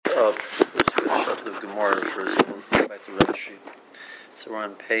up. Let's finish up the Gemara first. We'll go back to Rashi. So we're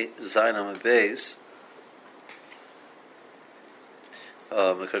on Zayin and Beis.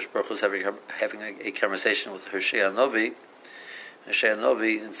 Because Baruch was having a conversation with Hoshea Novi. Hoshea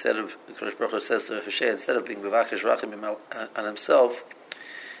Novi, instead of Baruch says to Hoshea, instead of being Bevakesh Rachimim on himself,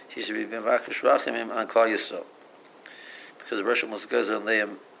 he should be Bevakesh Rachimim on Klal Yisrael. Because the Rosh goes on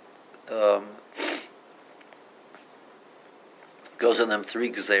them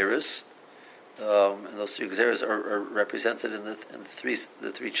three Gezeres, and those three Gezeres are represented in the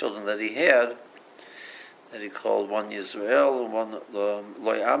three children that he had, that he called one Yisrael, one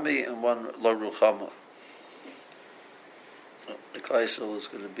Loy Ami, and one Lo Ruchama. The Klal Yisrael is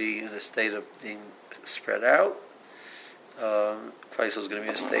going to be in a state of being spread out. Klal Yisrael is going to be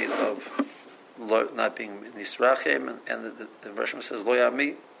in a state of not being Nisrachim, and the Rosh says Loy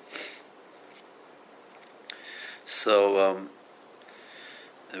Ami. So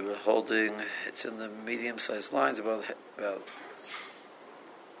they were holding. It's in the medium-sized lines, about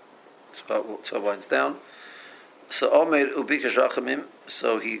 12 lines down. So Omer Ubikash Rachamim.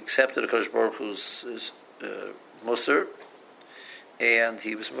 So he accepted Hakadosh Baruch Hu's Musar, and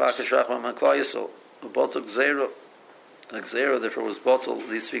he was Mavakesh Rachamim on Klal Yisrael. Ubotel Gzeira. The Gzeira therefore was bottled.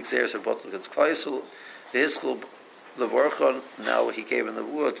 These three Gzeiras are bottled against Klal Yisrael. The Hiskul Levorchon. Now he gave in the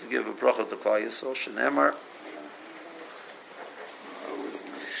word to give a bracha to Klal Yisrael. Shenemar.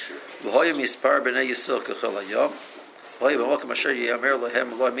 V'hoyim yispar b'nei Yisrael k'chol hayom. V'hoyim v'mokim asher yi'amer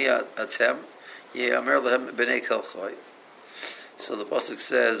lehem lo mi atem yi'amer lehem b'nei kol choy. So the pasuk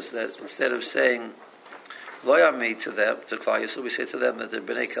says that instead of saying lo yami to them, to Klal Yisrael, we say to them that they're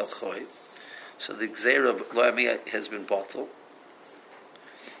b'nei kol choy. So the gzeira of lo yami has been bottled.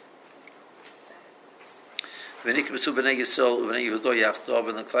 V'nikibetzu b'nei Yisrael u'b'nei Yehudo yachdav,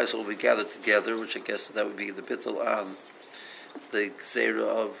 and the Klal Yisrael will be gathered together, which I guess that would be the bittul on the Gzeira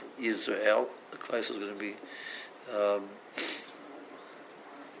of Israel. The Klal Yisrael is going to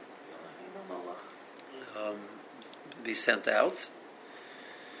be sent out.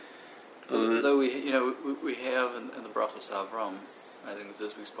 Though we have in the Brachos Avram, I think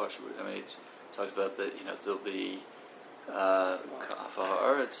this week's parsha. I mean, it talks about that. There'll be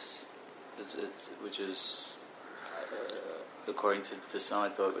Kafar, which is according to some, I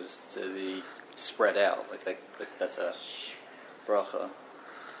thought it was to be spread out. Like that's a bracha.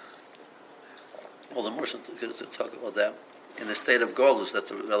 Well, the more good to talk about that. In the state of Golus,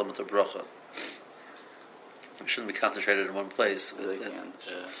 that's an element of bracha. It shouldn't be concentrated in one place. They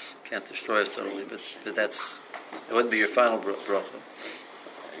can't destroy us totally, but it wouldn't be your final bracha.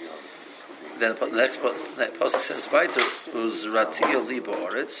 Then the next pasuk says, "Vayter uzratia liba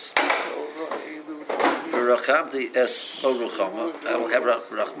oretz, v'rachamti es lo ruchama." I will have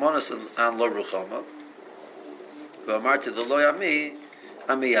rachmanas and lo ruchama. V'amarti the lo yami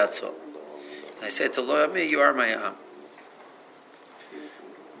amiyato. I say to lo yami, you are my am.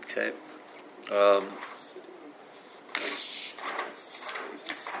 Okay.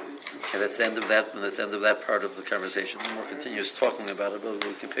 Okay, that's the end of that. And that's the end of that part of the conversation. No more continues talking about it, but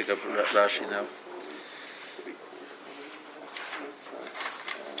we can pick up Rashi now.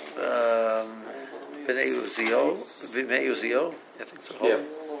 B'nei Uzio, I think so. Yeah.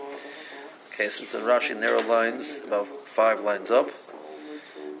 Okay, so it's in Rashi narrow lines, about 5 lines up.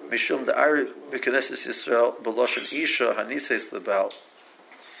 Mishum da'ari b'knesses Yisrael b'loshen isha hanises lebal.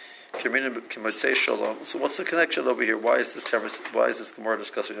 So what's the connection over here? Why is this Gemara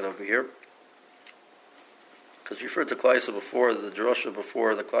discussing it over here? Because you referred to Klal Yisrael before, the drosha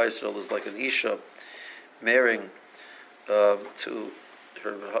before the Klal Yisrael is like an isha marrying her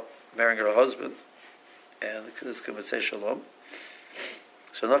husband, and it's K'mitzei Shalom.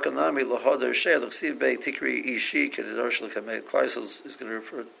 So Nakanami lahader sheh l'chsiv bei tikri ishi k'didosh l'kamei. Klal Yisrael is going to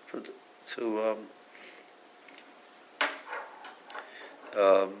refer to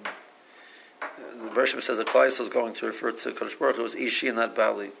the verse says that Klal Yisrael is going to refer to Kadosh Baruch Hu as Ishi and not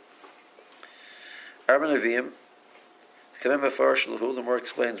Bali. Arba Nevi'im, Kamem Mefarish L'Hu, the more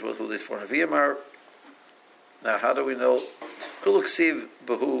explains who these 4 Nevi'im are. Now, how do we know? Kulu Ksiv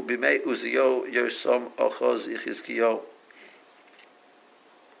B'Hu B'mei Uziyo Yosom Ochoz Yichizkiyo.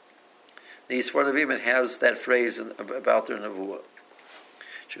 These 4 Nevi'im, it has that phrase about their Nevuah.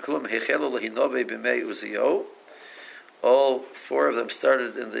 Shekulam Hechelu L'Hinove B'mei Uziyo. All 4 of them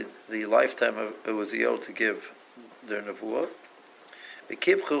started in the lifetime of Uzziel to give their nevuah.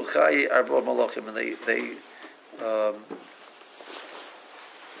 V'kibchu chayi arba malachim, and they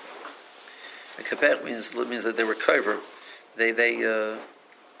kapech means that they were kover. They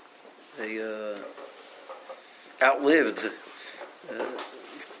outlived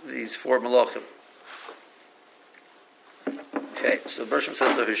these 4 malachim. Okay, so Bershom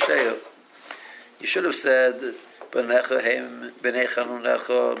says to Hoshea, you should have said, B'necha heim, b'nei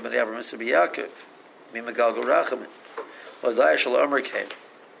chanunecha, b'nei Avram Yitzchak b'Yaakov, mimagal gorachamim. Well, Dayashal Amr came.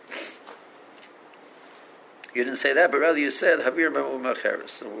 You didn't say that, but rather you said, Habir b'mu'macheres.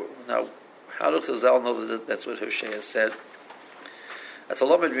 So now, how does Chazal know that that's what Hoshea said? At the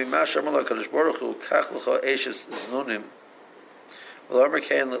Lamed b'mash Amar HaKadosh Baruch Hu, kach l'cha eshes znunim. Well, Amr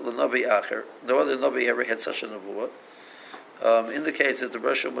came l'navi acher. No other navi ever had such a nevuah. Indicates that the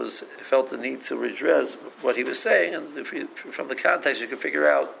Russian felt the need to redress what he was saying, and from the context you can figure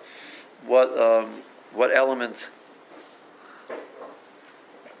out what element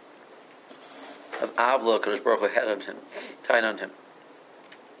of avla Kadosh Baruch Hu had on him, tied on him.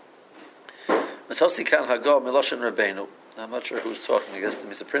 Matosi kan hago miloshen Rabbeinu. I'm not sure who's talking. I guess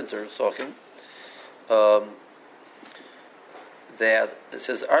the printer is talking. That it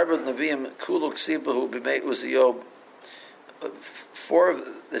says Arba Neviim Kuluk Sibahu B'mei Uziyob.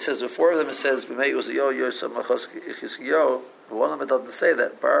 It says before them it says B'mei Uziyo Yosem Achos Chizkiyo. But one of them doesn't say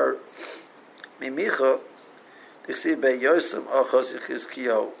that. Bar Mimicha Tichsi Be Yosem Achos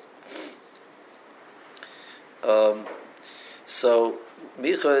Chizkiyo. So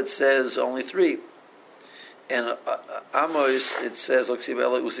Micha it says only 3, and Amos it says L'Ksiv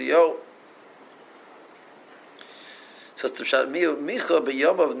Ele Uziyo. So Micha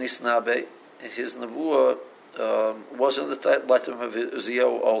B'Yomav Nisnabe, his nevuah wasn't the lifetime of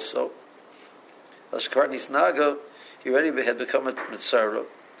Uziyo also. Lashkar Nisnaga, he already had become a Mitzara.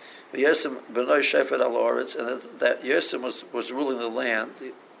 But Yosem B'noi Shefet Al Oretz, and that Yosem was ruling the land.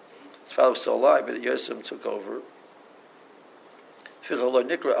 His father was still alive, but Yosem took over.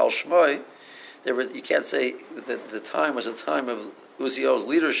 Nikra Al Shmoi, you can't say that the time was a time of Uziyo's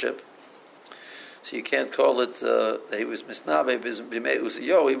leadership. So you can't call it that he was misnabe b'mei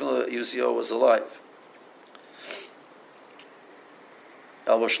Uziyo, even though Uziyo was alive.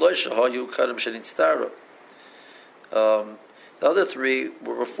 Al v'shloisha ha'yu kadam shenitztara. The other 3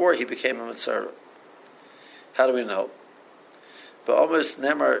 were before he became a mitzara. How do we know? But almost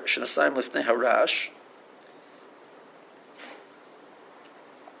nemar shenasayim lifnei harash.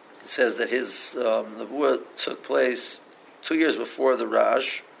 It says that his nevuah took place 2 years before the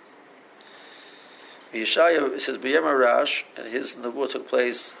Rash. Yeshaya, it says B'yem Rash, and his nevuah took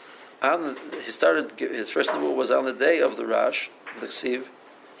place his first nevuah was on the day of the Rash, the Ksiv.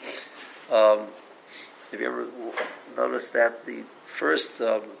 If you ever noticed that the first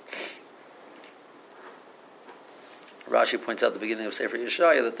Rashi points out at the beginning of Sefer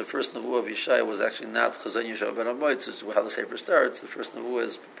Yeshaya that the first nevuah of Yeshaya was actually not Chazon Yeshua ben Amoitz, which is how the Sefer starts. The first nevuah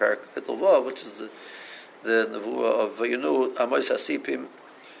is Parak Pitul Vav, which is the nevuah of Vayinu Amoitz Hasipim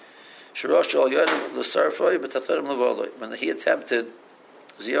Shorosh Al Yodim L'Sarfoi B'Tachtorim L'Voloi. When he attempted,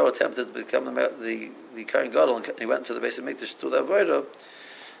 Zio attempted to become the Kohen Gadol, and he went into the base of Mikdash to the Avodah.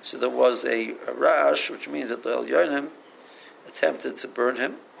 So there was a rash, which means that the El Yonim attempted to burn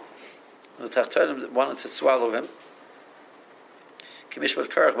him. The Tachtonim wanted to swallow him. Kimishvat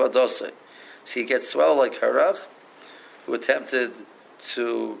Karach Valdose. So he gets swallowed like Karach, who attempted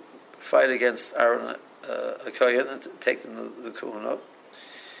to fight against Aaron Kohen and to take them the Kuhuna.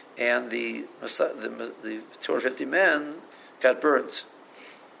 And the 250 men got burnt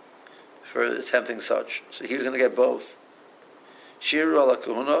for attempting such. So he was going to get both. Shiru ala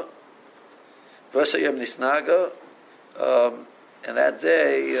Kuhuna, V'asayim Nisnaga, and that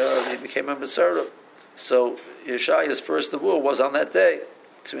day he became a Mitzvah. So Yeshaya's first nevuah was on that day.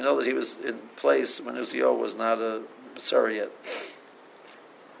 So we know that he was in place when Uziel was not a Mitzvah yet.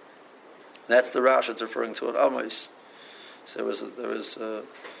 That's the Rash it's referring to in Amos. So there was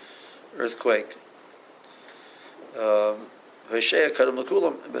earthquake. Hoshea Kadam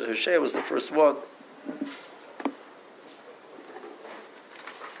L'Kulam, but Hoshea was the first one.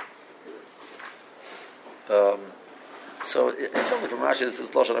 So it's only from Rashi this is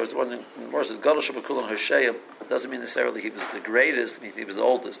Lashon. I was wondering, more says Gadol Shabbakulam Hoshea doesn't mean necessarily he was the greatest, it means he was the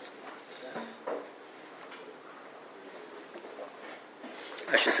oldest.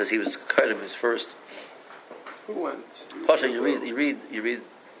 Actually says he was Kadam, his first. Who went? Pasha, you read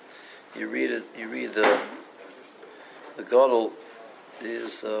the Gadol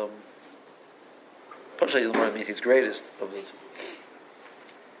is Pasha is more means he's greatest of the two.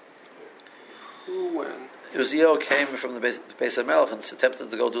 Who went? Uziel came from the base of Melech and attempted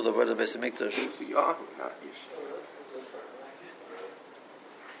to go do the word of the base of Mikdash. Uziyahu, not Yeshua.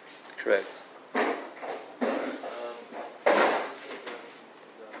 Correct.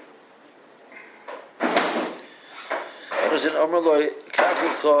 Was in Omerloi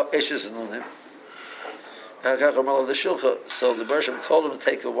Kachucha Eshes Nunim. So the Bershom told him to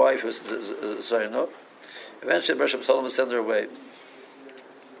take a wife who's Zainab, Eventually, Bershom told him to send her away.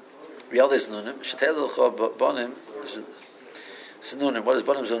 Realdes nunim, shetel l'cho bonim, nunim. What does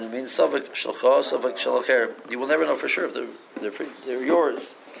bonim zunim mean? Savik shalcha, savik shalacher. You will never know for sure if they're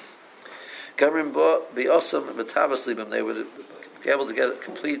yours. Gamrim bo bi'osam b'tavas libim. They would be able to get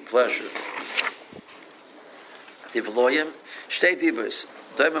complete pleasure. Divloyim, shtei dibus,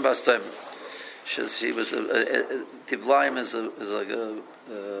 doimim bas doimim. She was divloyim is like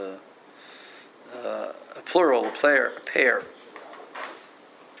a plural, a pair.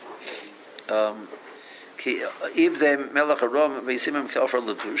 Ki ibdem melech harom veisimim ke'ofer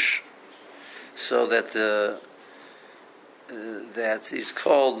ladush, so that he's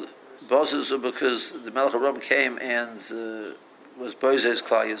called Bozuzu because the melech harom came and was Bozes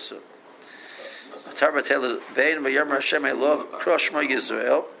Klal Yisrael. Tarbatel bein v'yamar Hashem elov kroshma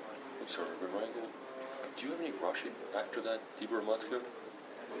Yisrael. I'm sorry, remind me. Do you have any Rashi after that Dibur Matka?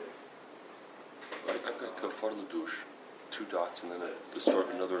 I've got Kafar Ladush, 2 dots, and then at the start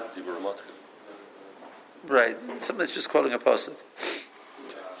another Dibur Matka. Right, somebody's just quoting a pasuk.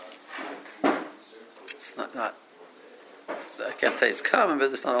 It's not. I can't say it's common,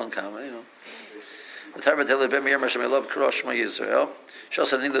 but it's not uncommon, you know. The Tarbatel bein v'yamar Hashem elov kroshma Yisrael. So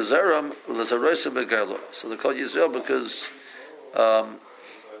they're called Yisrael because Klal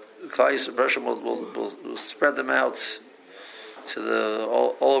Yisrael will spread them out to the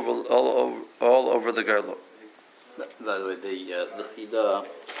all over the Gerlo. By the way, the Chida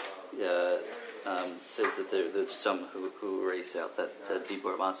says that there's some who erase out that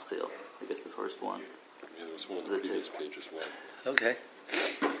Dibur Maschil. I guess the first one. Yeah, it was one of the previous pages. One. Okay.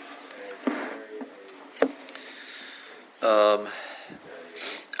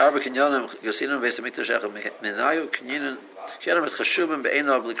 Arba kinyanim gasinim beis hamikdash echad minayu kinyanim kinyanim et chashuvim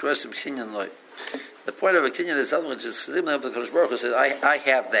be'einav likrosim kinyan loy. The point of a kinyan is something which is similar to the Kodesh Baruch Hu says, I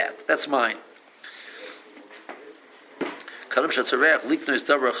have that. That's mine. Kalim shatzarech liknois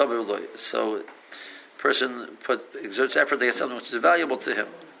davar chaver loy. So, person exerts effort to get something which is valuable to him.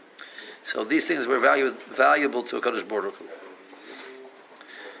 So these things were valuable to a Kodesh Baruch Hu.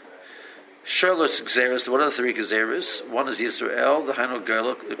 Charlotte's Xeris, what are the 3 Xeris? One is Yisrael, the Hainu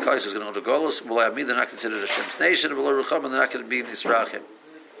Gerlo, the Klal is going to go to Golos, Molayami, they're not considered Hashem's nation, Below Rucham, and they're not going to be Yisrachim.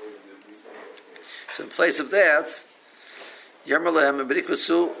 So in place of that, Yermalem and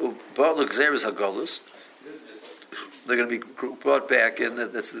Berikvasu, Ba'al Xeris HaGolos, they're going to be brought back in,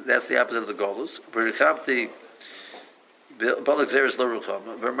 that's the opposite of the Golos. Berichamti, Ba'al Xeris Lo Rucham,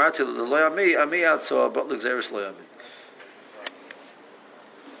 Bermarti Loyami, Ami Atzo, Ba'al Xeris Loyami.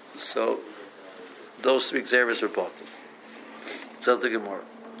 So, those 3 Xeris were bought. So the Gemara.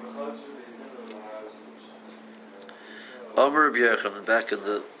 Omer Rabbi Yochanan, back in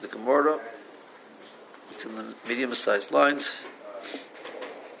the Gemara, it's in the medium-sized lines,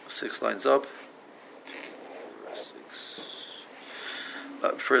 6 lines up.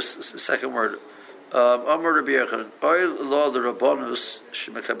 Second word. Omer Rabbi Yochanan, Oy lo the Rabbanus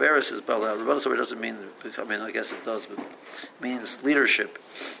shemekaberes is balal. Rabbanus doesn't mean, I guess it does, but it means leadership.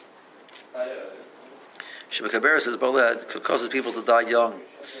 Shemekaberes is balad causes people to die young.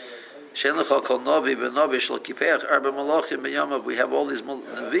 We have all these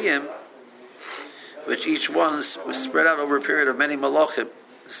Nevi'im, which each one was spread out over a period of many Malachim.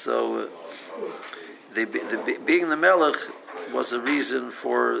 So, being the Melech was the reason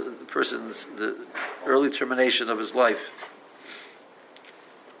for the early termination of his life.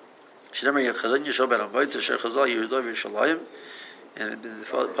 And the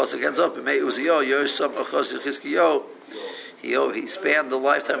pasuk ends up. He spanned the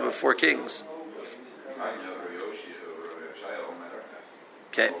lifetime of 4 kings.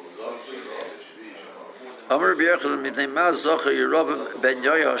 Okay. Amar Rabbi Yochanan mipnei ma zocher Yerovam ben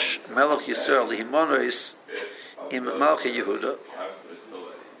Yoash melech Yisrael lihimonos im Malchi Yehuda.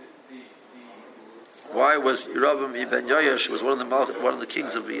 Why was Yerovam ben Yoash was one of the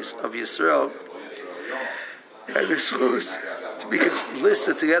kings of Yisrael? And his schus to be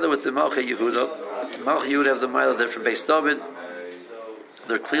listed together with the Malchi Yehuda. Malchi Yehuda have the mile there from Beis David.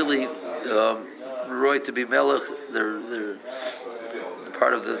 They're clearly roy to be Melech. They're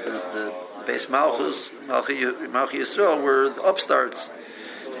part of the Beis Malchus. Malchi Yisrael were the upstarts.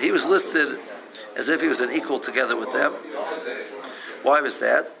 He was listed as if he was an equal together with them. Why was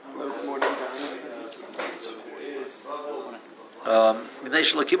that?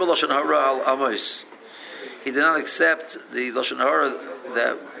 He did not accept the Lashon Hara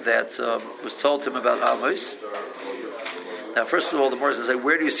that was told to him about Amos. Now, first of all, the Morris will say,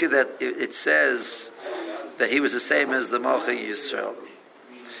 where do you see that it says that he was the same as the Malchi Yisrael?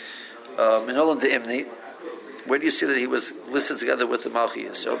 Minolan de Imni, where do you see that he was listed together with the Malchi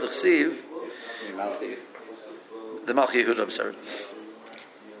Yisrael? The Chsiv, Malchi Yehuda. I'm sorry.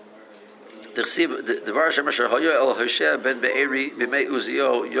 The Varsha Masher Hoya El Hoshea ben Be'eri b'mei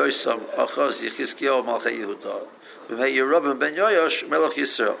Uzio Yosam Achaz Yechizkiyo Malchi Yehuda b'mei Yerobim ben Yoyosh Melech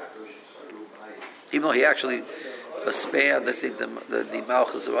Yisrael. Even though he actually spanned, I think, the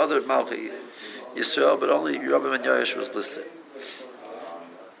Malchus of other Malchi Yisrael, but only Yerobim ben Yoyosh was listed.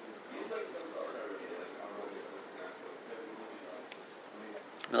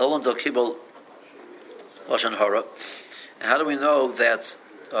 Melolan do Kibul Lashon Hara. And how do we know that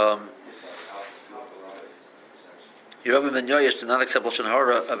Yerobim ben Yoyesh did not accept Lashon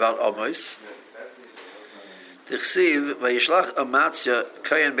Hara about Amos? Tichsiv vayishlach Amatzia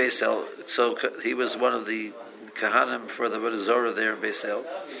Kayan Beisel. So he was one of the Kahanim for the Avodah Zorah there in Beisel.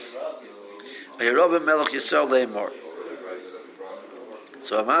 Yerobim Melech Yisrael Leimor.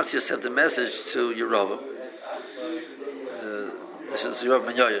 So Amatzia sent a message to Yerobim. This is Yerobim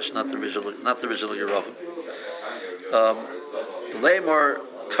ben Yoyesh, not the original Yerobim. Leimor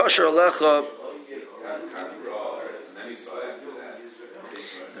Kosher Alecha.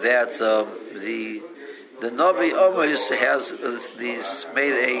 That the Navi Amos has these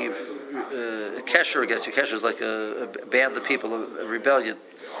made a kesher against you. Kesher is like a band of people, a rebellion.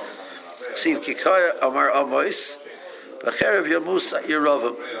 Siv Kikaya Amar Amos, B'cherev Yamus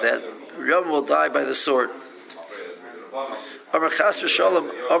Yerovim, that Yerovim will die by the sword. Amar Chas v'Shalom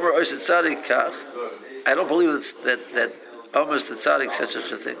Amar Ois Tzadik Kach. I don't believe that Amos the Tzadik said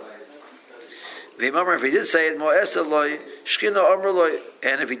such a thing. If he did say it, and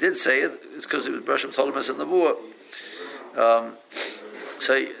if he did say it, it's because Bereshim told him as in the Nebuah.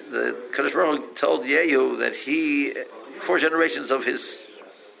 So the Kadosh Baruch Hu told Yehu that 4 generations of his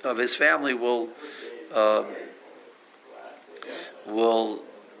family will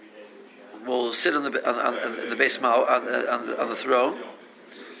sit on the base on the throne,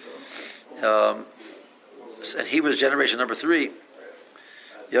 and he was generation number 3.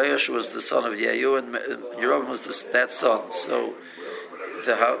 Yoash was the son of Yehu, and Yerobim was that son. So,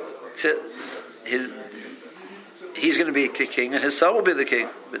 he's going to be king, and his son will be the king.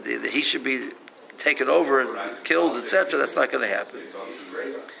 But he should be taken over and killed, etc. That's not going to happen.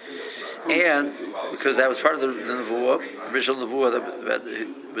 And because that was part of the Nebuah, original Nebuah that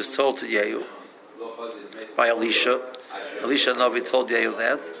was told to Yehu by Elisha. Elisha Navi told Yehu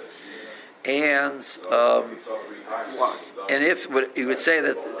that. And if he would say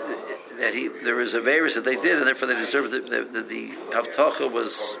that there was a virus that they did, and therefore they deserved the Havtacha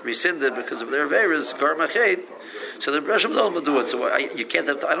was rescinded because of their virus, Gar Machet. So the Bereshim told him to do it. So you can't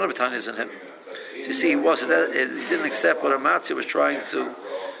have. I don't have Tanyas in him. So you see, he didn't accept what Amatzia was trying to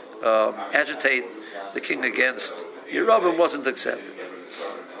agitate the king against. Yerobim wasn't accepted.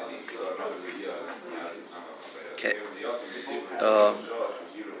 Okay.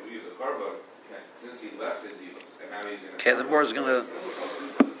 Okay, the more is going to.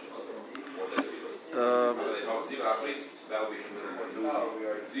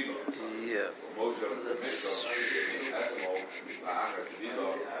 Yeah.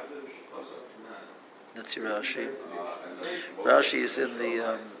 That's your Rashi. Rashi is in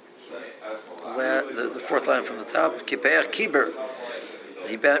the 4th line from the top. Kiper Kiber.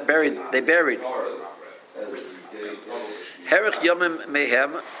 They buried. Herich Yomim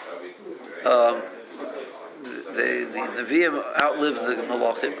Mehem. The Nevi'im outlived the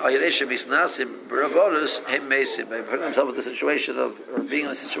Malachim. Ayadesha Misnasim Barabonis Hem Mesim. They put themselves in the situation of, or being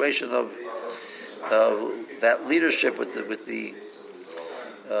in a situation of that leadership with the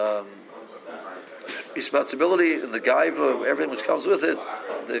responsibility and the gaiva of everything which comes with it,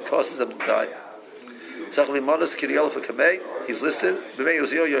 that causes them to die. He's listed.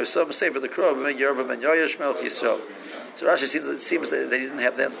 Save for the crow. So Rashi seems that they didn't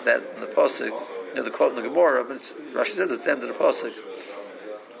have that in the pasuk. The quote in the Gemara, but Rashi said at the end of the pasuk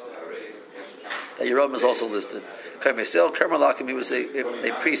that Yerobim is also listed. Karmalakim, he was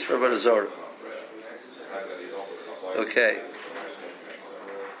a priest for Avodah Zorah. Okay.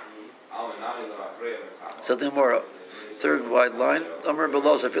 So the Gemara, 3rd wide line. Amar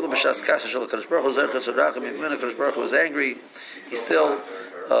below, so feel b'shas kasha shel Kadosh Baruch Hu zerchas orachim. Even when Kadosh Baruch Hu was angry, he still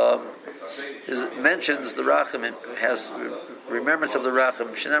mentions the rachim and has remembrance of the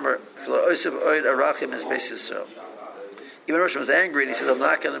rachim. Shenemar oisiv oid arachim is basis so. Even Rosh was angry, and he says, "I'm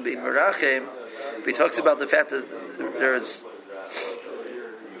not going to be merachim." But he talks about the fact that there's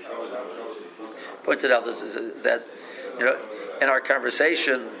pointed out that in our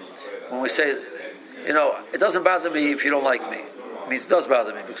conversation when we say, it doesn't bother me if you don't like me. It means it does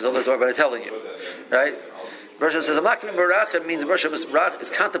bother me because otherwise what I'm telling you, right? Bereshim says, I'm not going to be merachim, means Bereshim is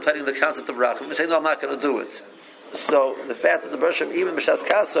contemplating the concept of rachim. We say, no, I'm not going to do it. So the fact that the Bershom, even B'Shas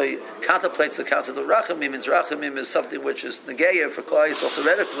Kasoi, contemplates the concept of Rachamim, means Rachamim is something which is Negeya for Klal Yisrael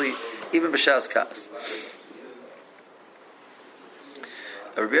theoretically, even B'Shas Kas.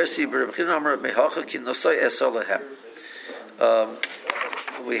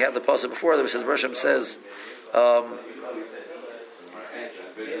 We had the passage before that the Bershom says,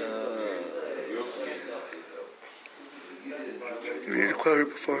 did we quote it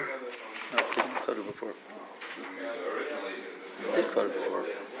before? No, we didn't quote it before. We did quote it before.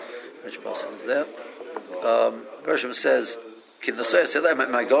 Which passage is that? Bershom says,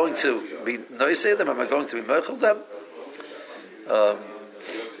 am I going to be noisy them? Am I going to be meichel them?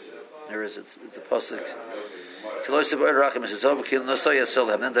 There is it's the pasuk. End of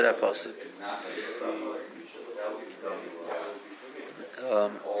that pasuk.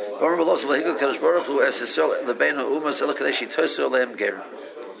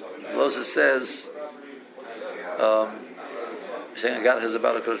 Moses says, saying God has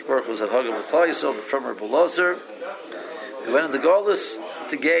about a Kodesh Baruch Hu that Hagam with Klal Yisrael from her Belozer. He went into Golis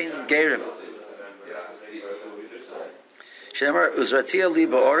to gain Gerim. Shemar Uzratia li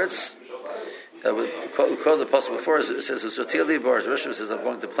ba'oretz. We quoted the pasuk before. It says Uzratia li ba'oretz. Rosh says I'm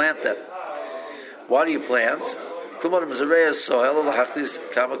going to plant them. Why do you plant? You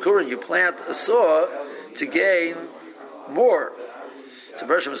plant a saw to gain more. So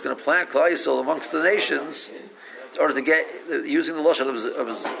Bershom is going to plant Klal Yisrael amongst the nations in order to get, using the lashon of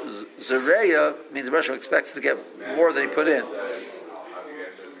Zereya means Bershom expects to get more than he put in.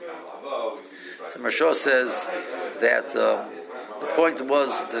 So Marsha says that the point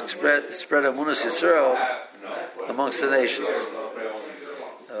was to spread Amunas Yisrael amongst the nations.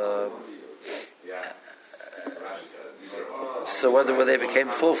 So whether they became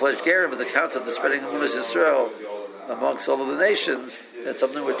full-fledged Gerim, but the concept of spreading Amunas Yisrael amongst all of the nations, that's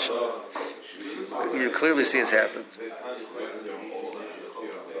something which you clearly see has happened.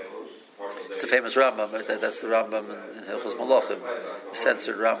 It's a famous Rambam. That's the Rambam in Hilchos Malachim, the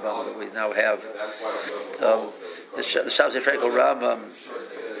censored Rambam that we now have. The Shabtai Frankel Rambam,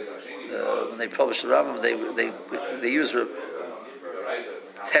 when they published the Rambam, they use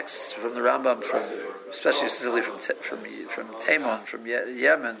texts from the Rambam, especially from Taimon, from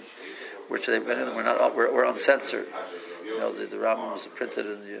Yemen, which many of them were uncensored. You know, the Rambam was printed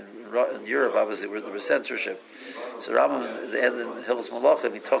in Europe, obviously, where there was censorship. So Rambam, at the end in Hilchos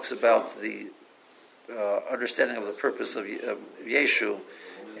Malachim, he talks about the understanding of the purpose of Yeshu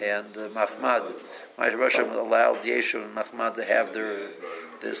and Mahmad. Ma'aseh Hashem allowed Yeshu and Mahmad to have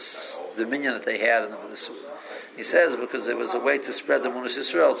this dominion that they had. And he says because it was a way to spread the Amunas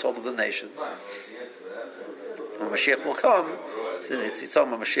Yisrael to all of the nations. When Mashiach will come, he's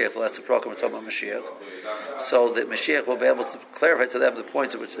talking about Mashiach, the last two program talking about Mashiach. So that Mashiach will be able to clarify to them the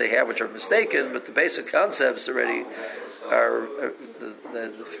points at which they have, which are mistaken, but the basic concepts already are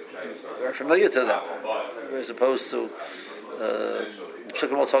familiar to them, as opposed to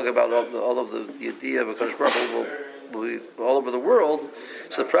Pesachim will talk about all of the idea of Kodesh Baruch Hu will be all over the world.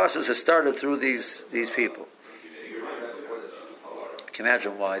 So the process has started through these people. You can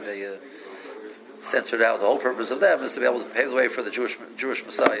imagine why they censored out. The whole purpose of them is to be able to pave the way for the Jewish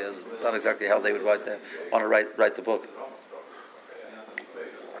Messiah. It's not exactly how they would want to write the book.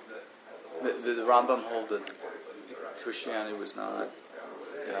 The Rambam hold that Christianity was not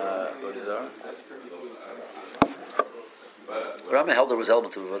Avodah Rambam held there was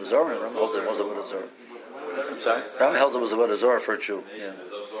element of Avodah Zarah, and Rambam held there was Avodah Zarah. I'm sorry? Rambam held there was Avodah Zarah for a Jew, yeah.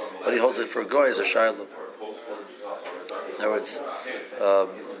 But he holds it for a Goy as a Shiloh. In other words, the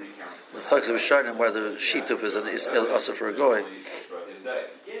talks of Rishonim whether Shituf is also for a Goy. I'm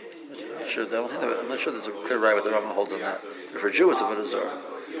not sure there's a clear right what the Rambam holds on that. But for a Jew, it's Avodah Zarah.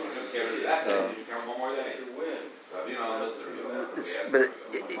 But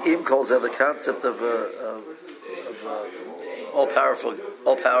Im calls out the concept of all powerful.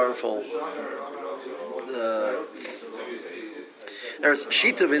 There's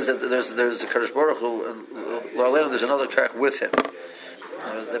Shituf is that there's a Kadosh Baruch Hu, and there's another track with him.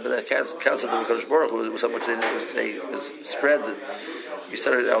 But that concept of Kadosh Baruch Hu was something which they spread. You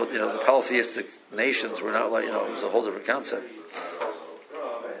started out, the polytheistic nations were not like, it was a whole different concept.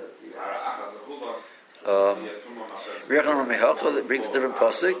 That brings a different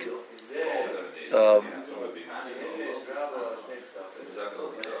pasuk.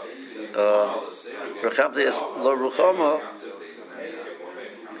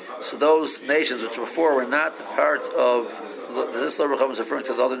 So those nations which before were not part of this Lo Ruchama is referring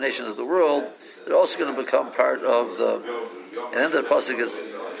to the other nations of the world, they're also going to become part of the end of the pasuk is I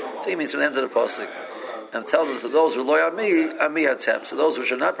think it means from the end of the pasuk. And tell them to those who loy ami atem. So those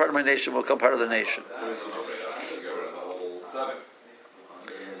which are not part of my nation will become part of the nation.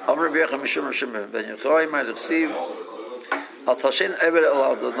 Amr B'Yechon Mishum Shemim Ben Yechoy might receive Al Tashin Eber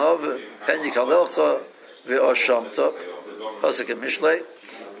El Adonov Pen Yikalelcha Ve'Oshamta Pasuk in Mishlei.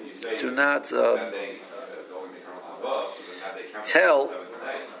 Do not tell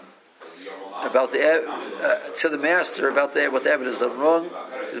about the to the master about what the evidence is wrong,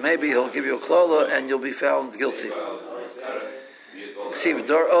 because maybe he'll give you a klola and you'll be found guilty. See,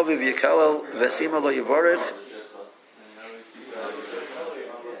 V'dor Oviv Yikalel V'Sima Lo Yivorech.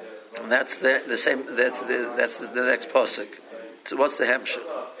 And that's the same. That's the next pasuk. So what's the hemshech?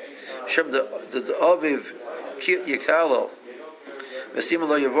 Shem the Oviv Yikalel V'Sima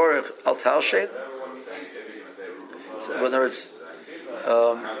Lo Yivorech Al Talshein. So in other words,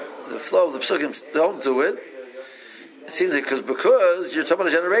 the flow of the psukim don't do it. It seems like because you're talking about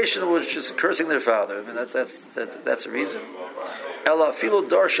a generation which is cursing their father. I mean that's a reason. Ela filu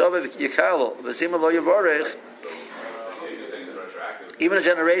dar shaviv yikalo v'sima lo yavarech. Even a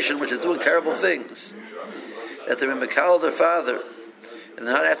generation which is doing terrible things, that they're in Mikal their father, and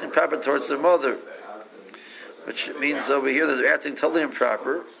they're not acting proper towards their mother, which means over here that they're acting totally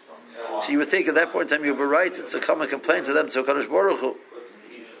improper. So you would think at that point in time you would be right to come and complain to them to HaKadosh Baruch Hu.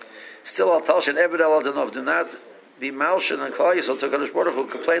 Still, Al Talshin Eved El Adonov, do not be Malshin and Klal Yisrael to HaKadosh Baruch Hu,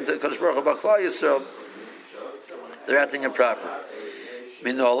 complain to HaKadosh Baruch Hu about Klal Yisrael. They're acting improper.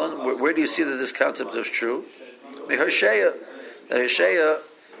 Minolan, where do you see that this concept is true? Hosea, that Hosea,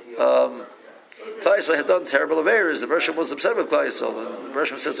 Klal Yisrael had done terrible affairs. The Bershom was upset with Klal Yisrael. And the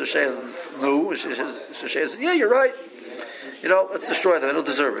Bershom says to Hosea, no. Hosea says, yeah, you're right. Let's destroy them. They don't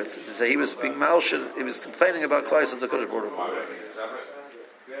deserve it. So he was being Malshin, he was complaining about Klal Yisrael to HaKadosh Baruch Hu.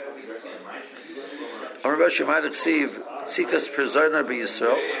 You might receive Tzikas Preserner Be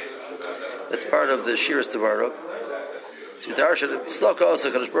Yisrael. That's part of the Shiras Devarah. So Darshan Tzlaka also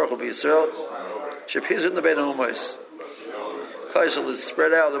Kadosh Baruch Hu Be Yisrael. Shepizun the Bein Umos. Klal Yisrael is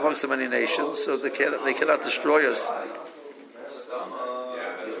spread out amongst the many nations, so they cannot destroy us.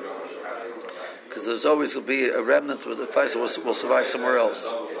 Because there's always will be a remnant where the Klal Yisrael will survive somewhere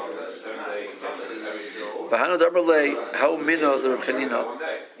else. V'hanu Darmalei How Mino the Rukanino.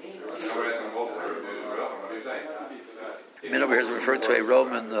 Min over here is referred to a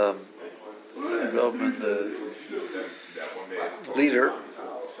Roman leader.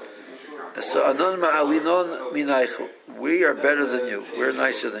 So Anon Ma'alinon Minaychu. We are better than you. We're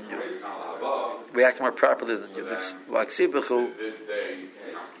nicer than you. We act more properly than you. Vaksibichu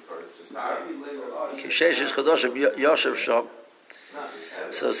Kishesh Chadoshim Yoshev Shom.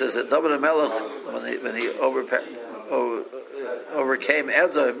 So it says that David Melech, when he overcame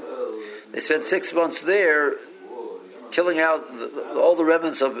Edom, they spent 6 months there, killing out all the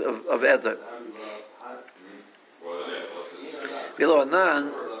remnants of Edom. Below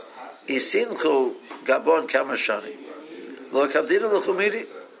Anan, Isinchu Gabon Kamashani. Lo Kavdina L'Chumiri.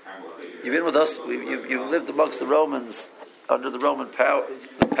 You've been with us. You've lived amongst the Romans under the Roman power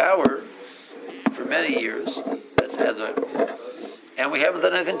for many years. That's Edom, and we haven't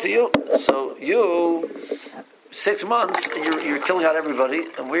done anything to you. So you 6 months, you're killing out everybody,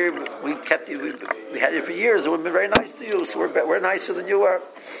 and we kept you. We had you for years, and we've been very nice to you. So we're nicer than you are.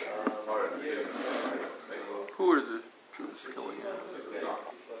 Who are the Jews killing out?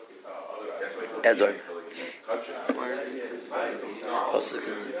 Edom. Why are they Pasuk.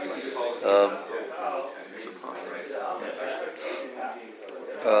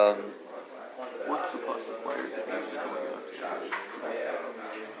 What's the pasuk? Why are the Jews killing out?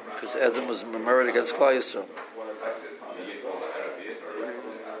 Because Edom was murdered against Klal Yisrael.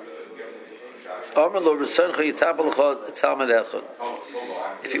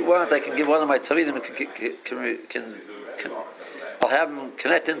 If you want, I can give one of my Talmidim. I'll have him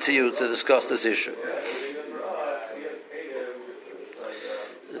connect into you to discuss this issue.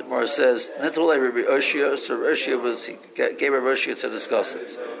 The Gemara says, "Netulei Rabbi Oshia." So Oshia he gave Rabbi Oshia to discuss it.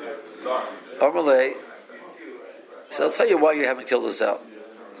 Amalei. So I'll tell you why you haven't killed us out.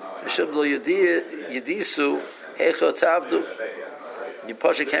 Yedisu Hecha Tavdu. You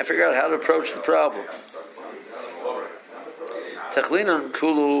Pasha can't figure out how to approach the problem. Techlinan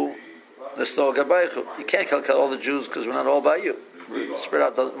Kulu Nesno Gabaychu. You can't kill all the Jews because we're not all by you. We're spread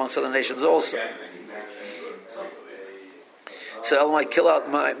out amongst other nations also. So I might kill out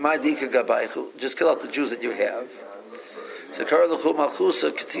my Dika Gabaychu. Just kill out the Jews that you have. So Karaluchu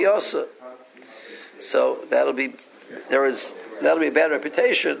Malchusa Kitiyasa. So that'll be a bad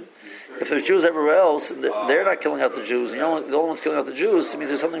reputation. If there's Jews everywhere else, they're not killing out the Jews. The only ones killing out the Jews, it means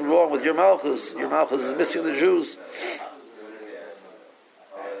there's something wrong with your Malchus. Your Malchus is missing the Jews.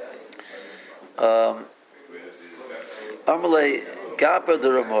 Amalei Gapa de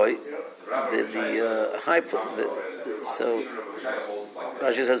Ramoy, so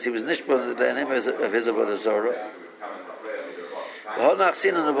Rashi says he was nishba the name of his avodah zarah.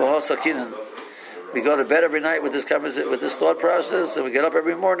 We go to bed every night with this thought process, and we get up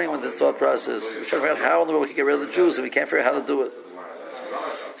every morning with this thought process. We're trying to figure out how in the world we can get rid of the Jews, and we can't figure out how to do it.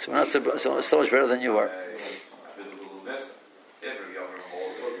 So we're not so much better than you are.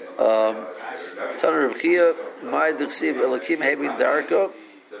 Tana Reb Chia, my diksiv elakim hebin darko,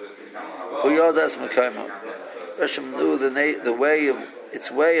 uyodas mekayma. Hashem knew the way of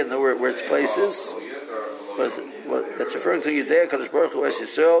its way and knew where its place is. What that's referring to Yudea Kadosh Baruch Hu Es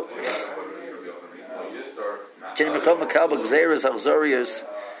Yisrael. Can you become a kalba gzeiras achzorius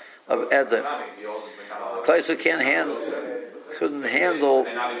of Edom? Klaisa couldn't handle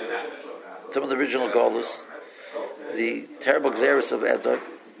some of the original Golus, the terrible gzeiras of Edom.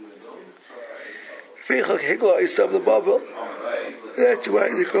 The Babel. That's why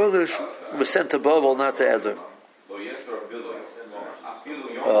the Golus was sent to Babel, not to Edom.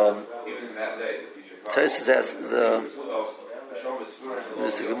 Taisus asks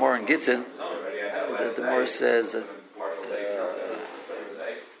there's a Gemara in Gittin. The Gemara says that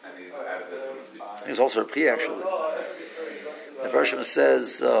he's also a Pri actually. The Pesachim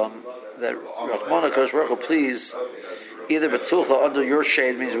says that Rachmana Kadosh Baruch Hu, please, either betulcha under your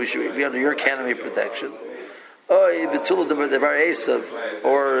shade means we should be under your canopy protection, or betulcha the Bar Esav,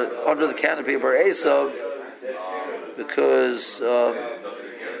 or under the canopy of Bar Esav, because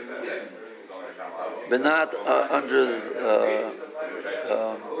but not under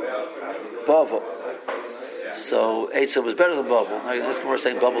Bavel. So Esav was better than Bavel. Now this Gemara is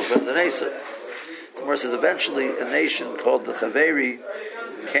saying Bavel is better than Esav. The Gemara says eventually a nation called the Chaveri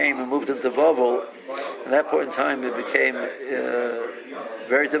came and moved into Bavel. At that point in time, it became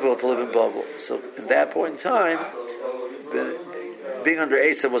very difficult to live in Bavel. So at that point in time, being under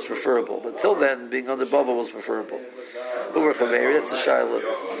Esav was preferable. But till then, being under Bavel was preferable. Uber Chaveri, that's a Shiloh.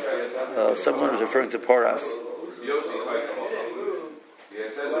 Someone was referring to Paras.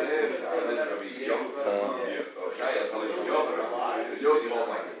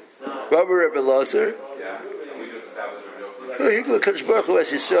 Rabbi Rebbe Lazar.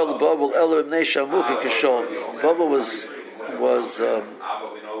 Bubble was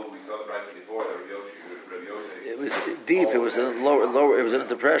it was deep. It was in lower. It was in a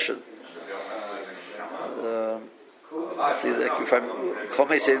depression. If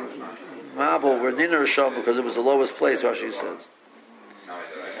I'm say Mabel were Nina Rishon because it was the lowest place. Rashi says.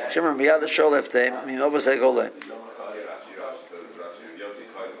 Shemar miyad shol efteim minovas egoleh.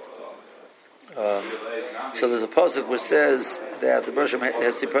 So there's a pasuk which says that the Bershom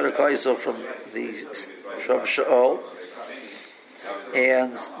has to put a Klaiso from Shaol,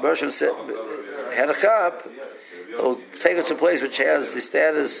 and Bershom said had a chap who'll take us to a place which has the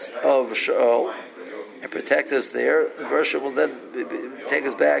status of Shaol and protect us there. The Bershom will then take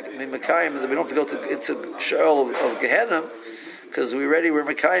us back Mekayim, and we don't have to go into Shaol of Gehenna because we're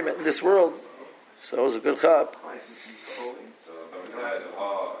Mekayim in this world. So it was a good chap.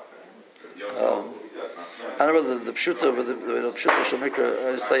 I don't know the pshuta, but the pshuta shamikra.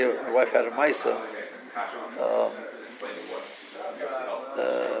 I just tell you, my wife had a maisa.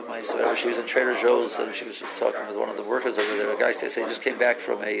 Maisa. She was in Trader Joe's, and she was just talking with one of the workers over there. A guy said he just came back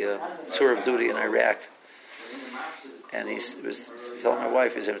from a tour of duty in Iraq, and he was telling my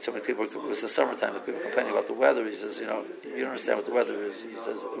wife, he said, "So many people. It was the summertime. People complaining about the weather." He says, "You don't understand what the weather is." He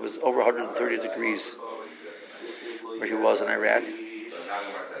says it was over 130 degrees where he was in Iraq.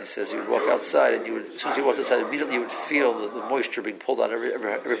 He says you would walk outside, and as soon as you walked outside, immediately you would feel the moisture being pulled out of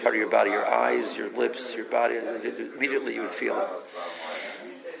every part of your body, your eyes, your lips, your body. Immediately you would feel it.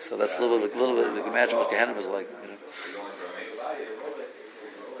 So that's a little bit. You can imagine what Gehenna was like.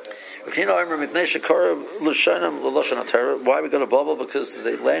 Why we go to Babel? Because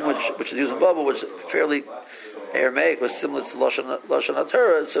the language which is used in Babel was fairly Aramaic, was similar to Lashon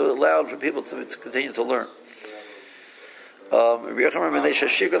HaTorah, so it allowed for people to continue to learn. We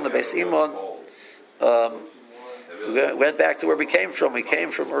went back to where we came from. We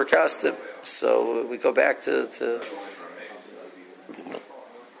came from Ur-Kasdim, so we go back to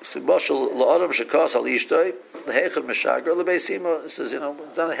He says, he's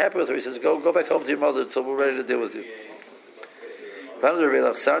not happy with her. He says, go back home to your mother until we're ready to deal with you.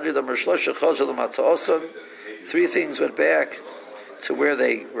 Three things went back to where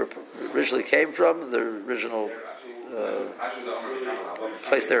they originally came from, the original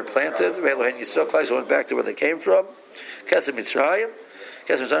place they were planted. Yisrael went back to where they came from. Kesem Mitzrayim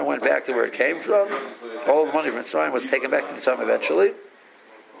went back to where it came from. All the money from Mitzrayim was taken back to Mitzrayim eventually.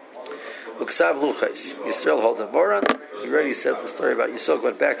 Uksav Luchais. Yisrael holds a moran. You already said the story about Yisrael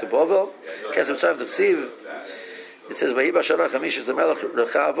went back to Bovel. Kesem Mitzrayim Tuksiv. It says, "Vayiba Sharach Hamishes the Melech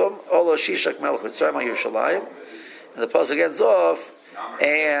Rechavam, Olo Shishak Melech Mitzrayim Yerushalayim," and the pasuk ends off,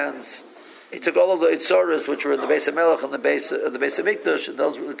 and he took all of the itzoras which were in the base of Melech and the base of Mikdash, and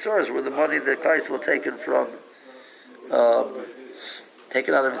those itzoras were the money that Christ was taken from,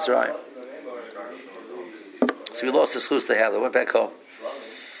 taken out of Mitzrayim. So he lost his chus to have it. Went back home.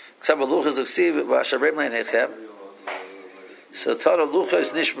 So Tana Luchas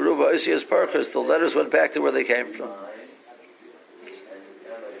Nishbaruba Isias Parkas, the letters went back to where they came from.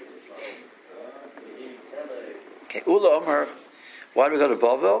 Okay, Ula Omer, why do we go to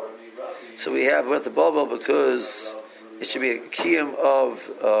Bavel? So we went to Bavel because it should be a kiyum of,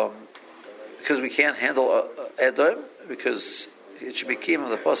 because we can't handle Edom, because it should be kiyum of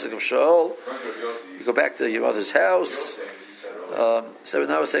the pasuk of Shaul. You go back to your mother's house. So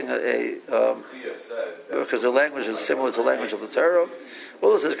now we're saying because the language is similar to the language of the Torah.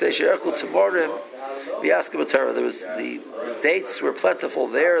 Well, it says tomorrow we ask about Torah. There was the dates were plentiful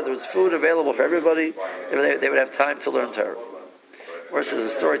there. There was food available for everybody. They would have time to learn Torah. Whereas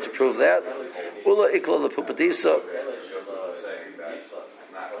there's a story to prove that. Ula ikla lepupadisa.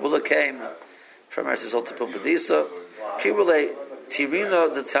 Ula came from Eretz Yisrael to Pumbedisa. Kibule tirina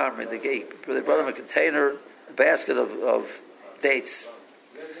the tamri. They brought him a container, a basket of dates.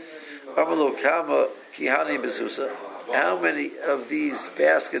 Amalu kama kihani bezusa. How many of these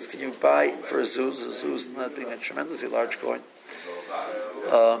baskets can you buy for a zuz? A zuz not being a tremendously large coin.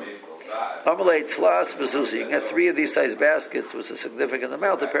 Amalei tlas bezusa. You can get 3 of these size baskets, which is a significant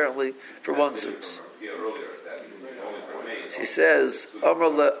amount apparently for one zuz. She says,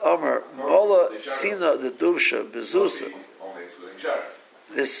 Amar mola sina the duvsha bezusa.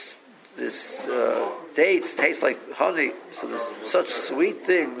 This dates taste like honey, so there's such sweet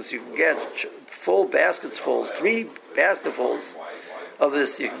things you can get full basketfuls, 3 basketfuls of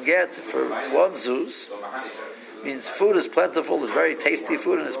this you can get for one zuz. Means food is plentiful, it's very tasty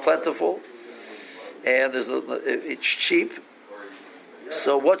food and it's plentiful, and it's cheap.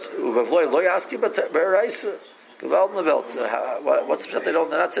 So what's they're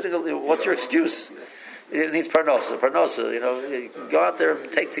not sitting? What's your excuse? It needs parnosa. You can go out there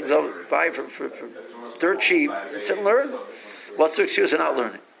and take things over, buy for dirt cheap, and sit and learn. What's the excuse for not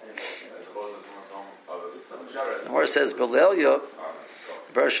learning? And where it says Belelia,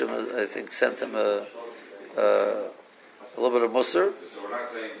 Bershom, I think, sent him a little bit of musar.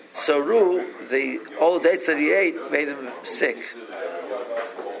 So all the dates that he ate made him sick.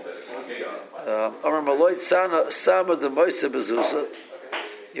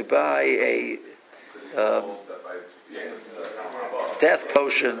 You buy a death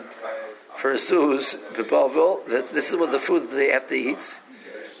potion for a zuz, that this is what the food that they have to eat.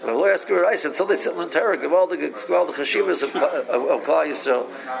 Until they sit in Torah, give all the chashivas of Klal Yisrael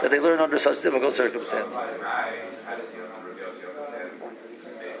that they learn under such difficult circumstances.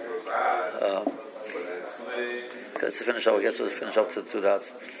 To finish off, I guess we'll finish up to 2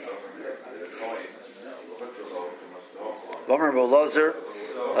 dots.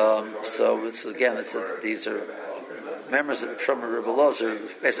 So these are members from Rebbe Lozer.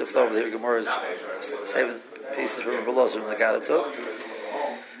 Basically, the Gemara is 7 pieces from Rebbe Lozer in the Gadato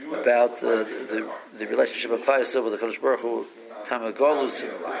about the relationship of Klal Yisrael with the Kadosh Baruch Hu, time of Golus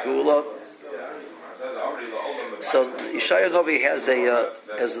and Geula. So Yeshaya Novi has a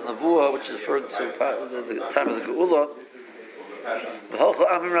nevuah which is referring to the time of the Geula.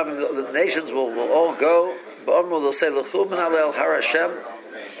 The nations will all go. They'll say, let's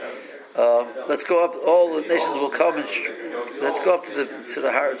go up. All the nations will come and let's go up to the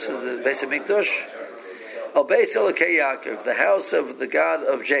base of Mikdash. Al Beis Elokei Yaakov, the house of the God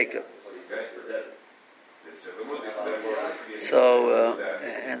of Jacob. So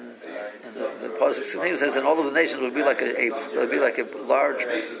and the pasuk continues says, and all of the nations would be like a large,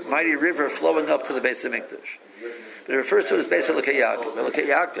 mighty river flowing up to the base of Mikdash. But it refers to it as Beis Elokei Yaakov. Elokei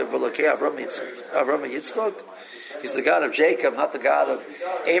Yaakov, Elokei Avram Yitzchak. He's the God of Jacob, not the God of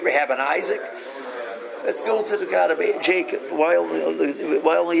Abraham and Isaac. Let's go to the God of Jacob. Why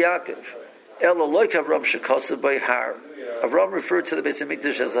only Yaakov? Avram referred to the Beis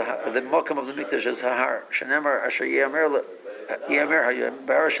Hamikdash as the Makam of the Mikdash as Har. Shenemar Asher Yemer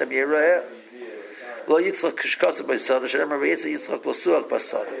Barashem Yereh Lo Yitzchak Kishkasa B'Sada. Shenemar Yitzchak Lo Suach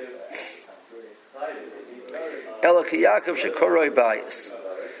B'Sada. Yaakov Shekoroi Bayis.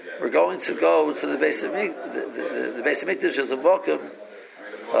 We're going to go to the Beis Hamikdash as a Makam,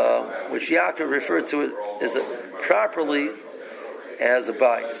 which Yaakov referred to it as properly as a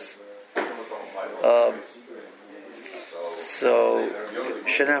bias. So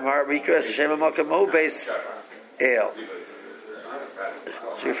Shenamar Mikras Shema Makam Beis El.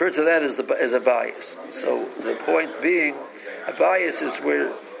 So you refer to that as a bias. So the point being, a bias is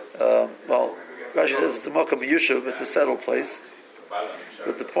where, Rashi says it's a Mokum Yushuv, it's a settled place.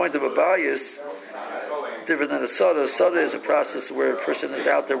 But the point of a bias, different than a Sada. A Sada is a process where a person is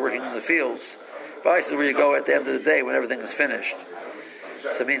out there working in the fields. Bias is where you go at the end of the day when everything is finished.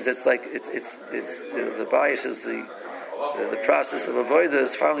 So it means it's like the bias is the process of avodah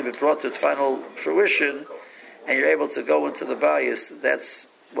has finally been brought to its final fruition, and you're able to go into the bias. That's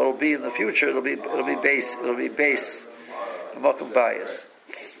what will be in the future. It'll be base. It'll be base. A mokum bias.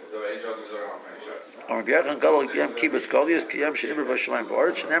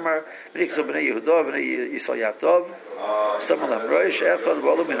 Someone like Rosh Echad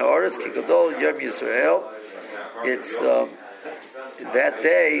V'Olam Min Haaretz Ki Gadol Yom Yisrael. It's that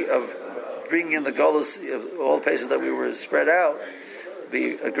day of bringing in the Golos of all the places that we were spread out.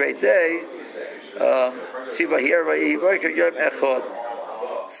 Be a great day.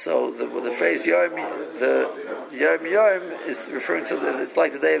 So the phrase Yom, the Yom is referring to it's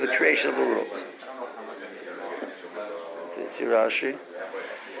like the day of the creation of the world. See Rashi.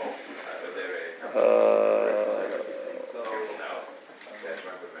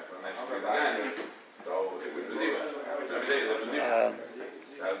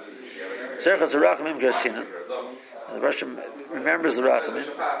 The Russian remembers the Rachamim.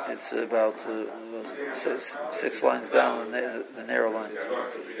 It's about 6 lines down the narrow lines.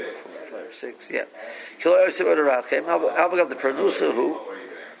 1, 2, 3, 4, 5, 6. Yeah. The Pernusa who,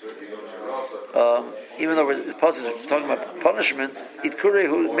 even though we're talking about punishment, it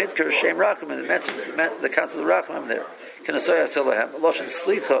who mitkar shem Rachamim. It mentions the concept of the Rachamim there.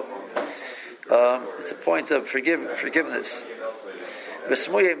 It's a point of forgiveness.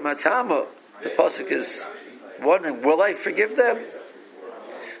 The pasuk is wondering, will I forgive them?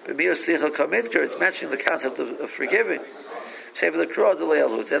 But it's mentioning the concept of forgiving. Save the crow the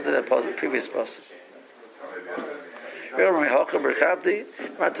leil. It's ended that previous pasuk.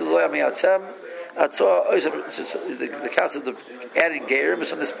 The concept of adding geirim is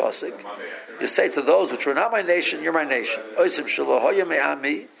from this pasuk. You say to those which were not my nation, you're my nation. They'll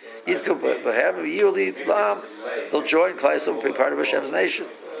join Klai, will be part of Hashem's nation.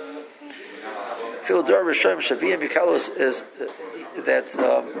 Dor Rishayim Shaviyim Yikalos is that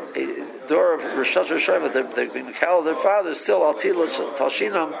a door of Rishos Rishayim that they be Mikal their fathers still Altilo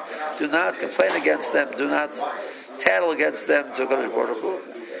Talshinam, do not complain against them, do not tattle against them to Kodesh Baruch Hu.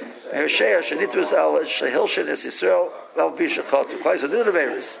 Hershei Shanitrus Al Shehilshin Es Yisrael Al Bishachot to Klai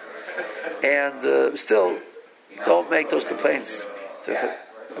Sadinuveris, and still don't make those complaints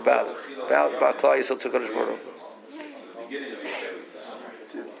about Klai Yisrael to Kodesh Baruch Hu.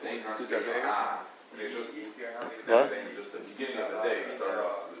 What?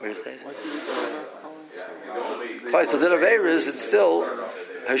 Where's that? So the Averis, and still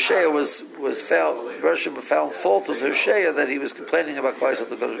Hoshea was found. Bershom found fault of Hoshea that he was complaining about Klai to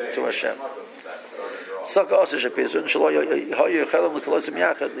go to Hashem.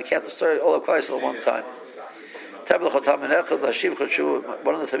 They can't destroy all of Klai at one time. One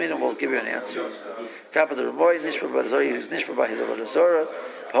of the Taminim will give you an answer.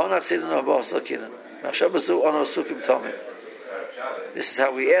 This is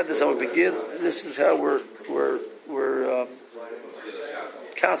how we end. This is how we begin. This is how we're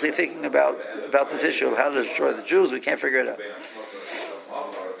constantly thinking about this issue of how to destroy the Jews. We can't figure it out.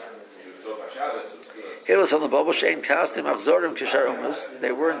 It was on the Bible. Shein kastim avzorim kishar umas.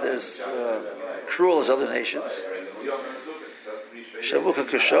 They weren't as cruel as other nations. Shavuka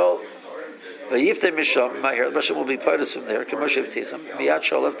kishol. Vayifte misham. My hair. The will be parted from there. K'moshev tichem. Miyat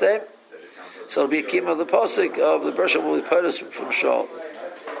sholevte. So it'll be a kim of the pasuk of the Bershom will be parted from Shaul.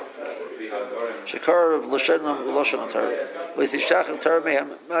 Shekar of Lashon Torah. With Ishtach Torah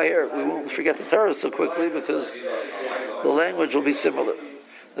mehem. My hair. We won't forget the Torah so quickly because the language will be similar.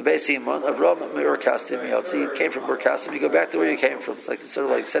 The Beis Iman of Ram Meir Kastim Yotzi. You came from Ur Kastim. You go back to where you came from. It's like sort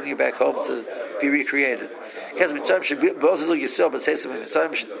of like sending you back home to be recreated. Because Mitzrayim should be both of you still, but say something.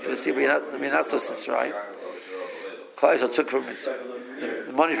 Mitzrayim should see, but you're not so Mitzrayim. Klai took from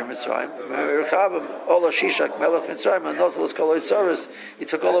the money from Mitzrayim. Rechabim Ola Shishak Melech Mitzrayim and Notalos Kol Eitzaros. He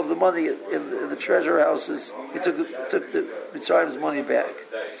took all of the money in the treasure houses. He took the Mitzrayim's money back.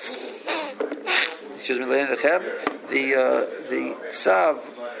 Excuse me, the Ksav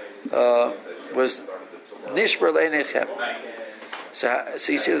was Nishbar Leinechem. So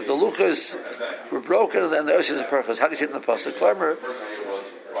you see that the Luchas were broken and the Oshis are Perchas. How do you see it in the Pasuk? Klammer.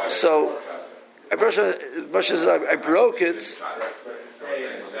 So Moshe says, I broke it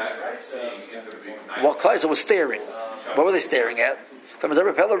while Kaisa was staring. What were they staring at? Something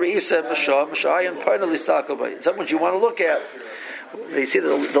you want to look at. They see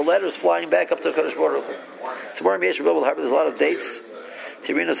the letters flying back up to Kadosh Baruch Hu. Tomorrow, there's a lot of dates.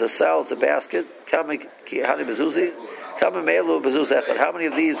 Tirinas, a salad, a basket. Kama kihani bezuzi. Kama meilu bezuz echad. How many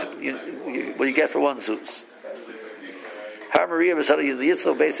of these will you get for one zuz? Har Maria b'sada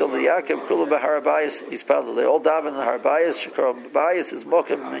yitzlo based on the Yaakov kula b'harabayis ispalel. They all daven in the harabayis. Shekar harabayis is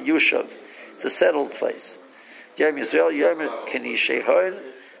mokem and yushav. It's a settled place. Yom Yisrael Yom Keni Shehoin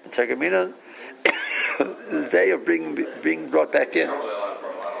and Targaminan. The day of being brought back in.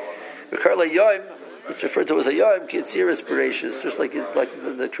 Karla Yom, it's referred to as a Yom Kitziris Bereshis, just like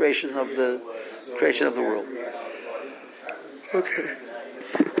the creation of the world. Okay.